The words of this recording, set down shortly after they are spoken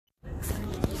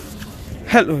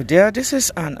Hello there, this is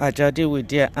Ann Ajadi with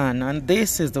Dear Ann, and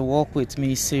this is the Walk With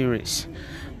Me series.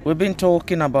 We've been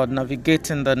talking about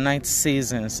navigating the night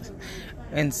seasons.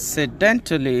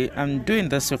 Incidentally, I'm doing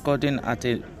this recording at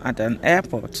an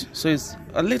airport, so it's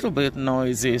a little bit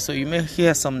noisy, so you may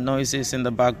hear some noises in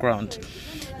the background.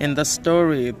 In the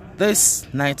story, this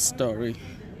night story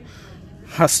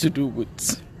has to do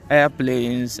with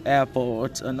airplanes,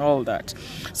 airports, and all that.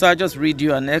 So I just read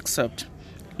you an excerpt.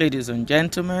 Ladies and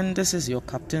gentlemen, this is your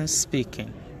captain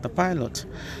speaking, the pilot.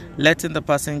 Letting the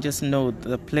passengers know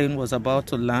the plane was about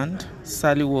to land,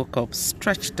 Sally woke up,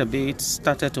 stretched a bit,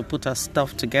 started to put her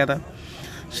stuff together.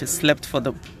 She slept for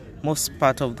the most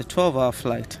part of the 12-hour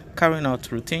flight. Carrying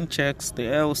out routine checks, the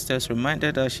air hostess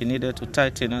reminded her she needed to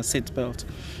tighten her seatbelt,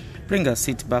 bring her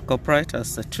seat back upright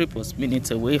as the trip was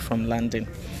minutes away from landing.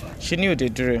 She knew the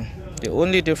drill. The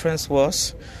only difference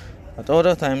was, at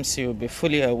other times she would be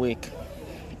fully awake.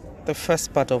 The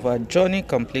first part of our journey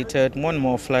completed, one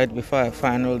more flight before our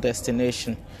final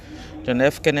destination. John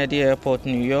F. Kennedy Airport,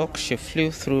 New York, she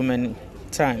flew through many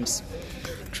times.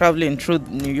 Traveling through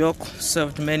New York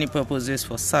served many purposes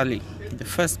for Sally. The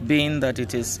first being that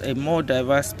it is a more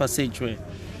diverse passageway.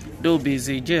 Though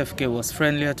busy, JFK was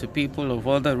friendlier to people of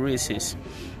other races,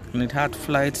 and it had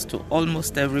flights to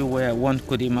almost everywhere one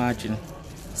could imagine.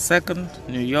 Second,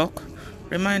 New York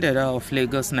reminded her of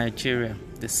Lagos, Nigeria,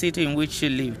 the city in which she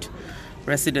lived.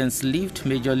 Residents lived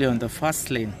majorly on the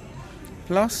fast lane.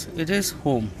 Plus, it is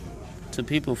home to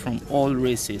people from all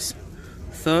races.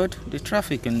 Third, the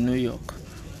traffic in New York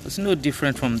was no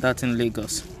different from that in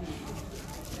Lagos.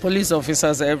 Police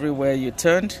officers everywhere you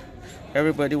turned.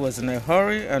 Everybody was in a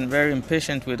hurry and very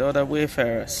impatient with other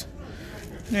wayfarers.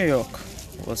 New York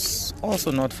was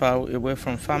also not far away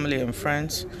from family and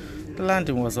friends. The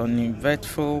landing was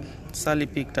uneventful. Sally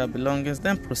picked her belongings,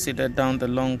 then proceeded down the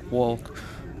long walk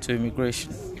to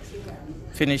immigration.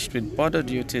 Finished with border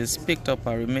duties, picked up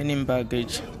her remaining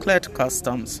baggage, cleared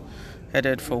customs,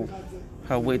 headed for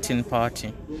her waiting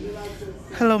party.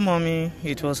 "Hello, Mommy."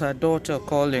 It was her daughter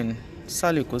calling.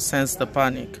 Sally could sense the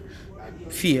panic,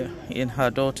 fear in her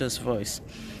daughter's voice.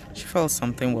 She felt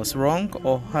something was wrong,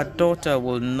 or her daughter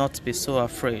will not be so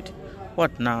afraid.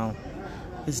 What now?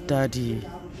 "It's Daddy."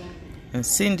 And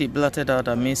Cindy blurted out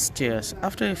amidst tears.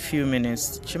 After a few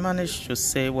minutes, she managed to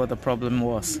say what the problem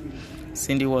was.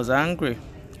 Cindy was angry,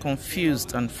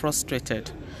 confused, and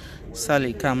frustrated.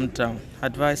 Sally calmed down,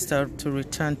 advised her to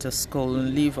return to school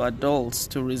and leave adults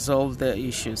to resolve their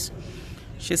issues.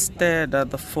 She stared at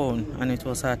the phone, and it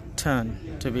was her turn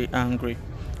to be angry.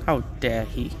 How dare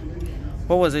he?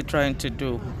 What was he trying to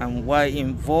do, and why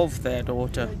involve their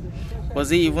daughter?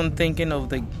 Was he even thinking of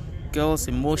the girl's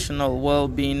emotional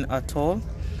well-being at all?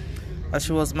 As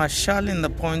she was marshalling the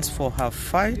points for her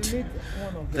fight,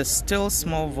 the still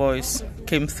small voice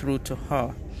came through to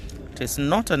her. It is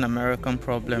not an American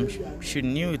problem. She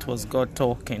knew it was God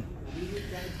talking.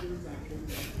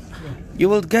 You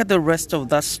will get the rest of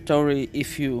that story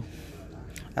if you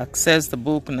access the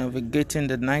book Navigating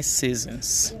the Night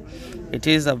Seasons. It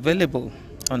is available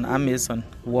on Amazon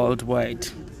worldwide.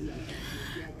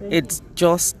 It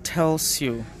just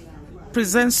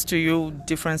presents to you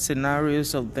different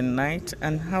scenarios of the night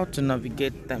and how to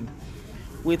navigate them.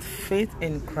 With faith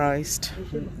in Christ,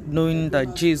 knowing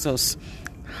that Jesus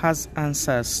has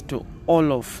answers to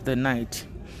all of the night.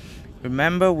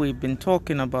 Remember, we've been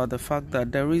talking about the fact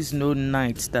that there is no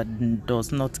night that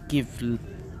does not give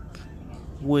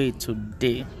way to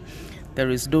day. There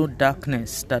is no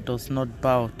darkness that does not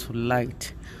bow to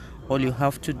light. All you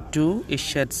have to do is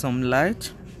shed some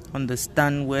light,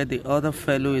 understand where the other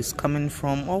fellow is coming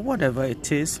from, or whatever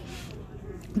it is.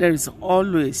 There is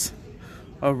always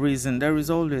a reason, there is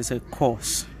always a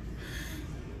cause.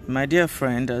 My dear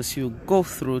friend, as you go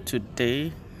through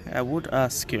today, I would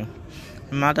ask you,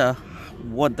 no matter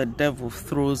what the devil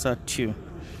throws at you,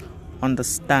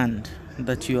 understand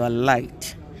that you are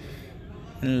light,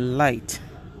 and light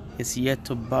is yet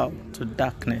to bow to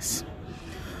darkness.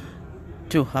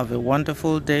 To have a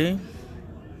wonderful day.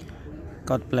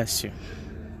 God bless you.